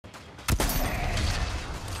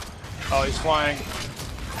Oh, he's flying.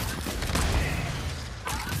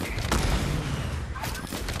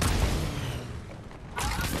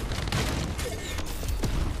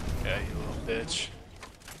 Yeah, you little bitch.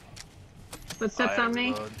 Footsteps on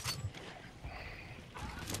me. Reload.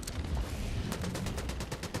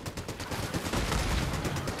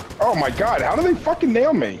 Oh my god, how do they fucking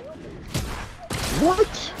nail me?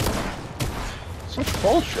 What? Such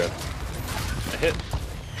bullshit. I hit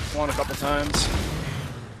one a couple times.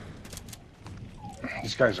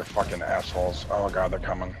 These guys are fucking assholes. Oh god, they're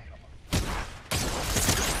coming.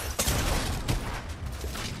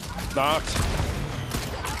 Knocked.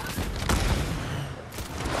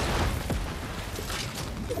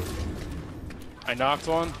 I knocked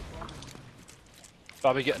one.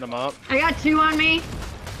 Probably getting them up. I got 2 on me.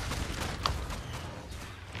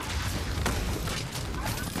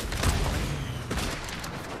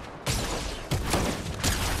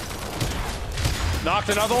 Knocked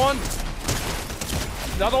another one.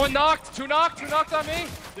 Another one knocked. 2 knocked. 2 knocked on me.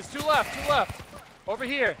 There's 2 left. 2 left. Over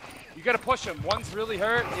here. You gotta push him. One's really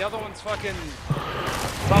hurt. The other one's fucking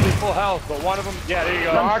probably full health. But one of them, yeah, there you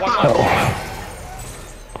go. One left.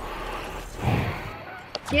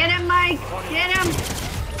 Get him, Mike. Get him.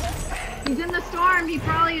 He's in the storm. He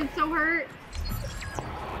probably is so hurt.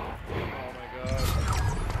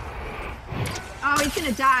 Oh, he's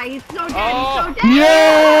gonna die. He's so dead. He's so dead.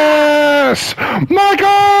 Yes!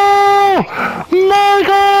 Michael!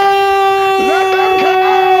 Michael! Let them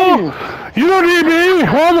come! You don't need me.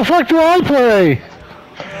 How the fuck do I play?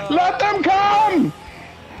 Let them come!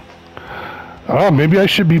 Oh, maybe I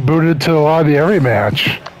should be booted to the area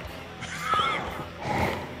match.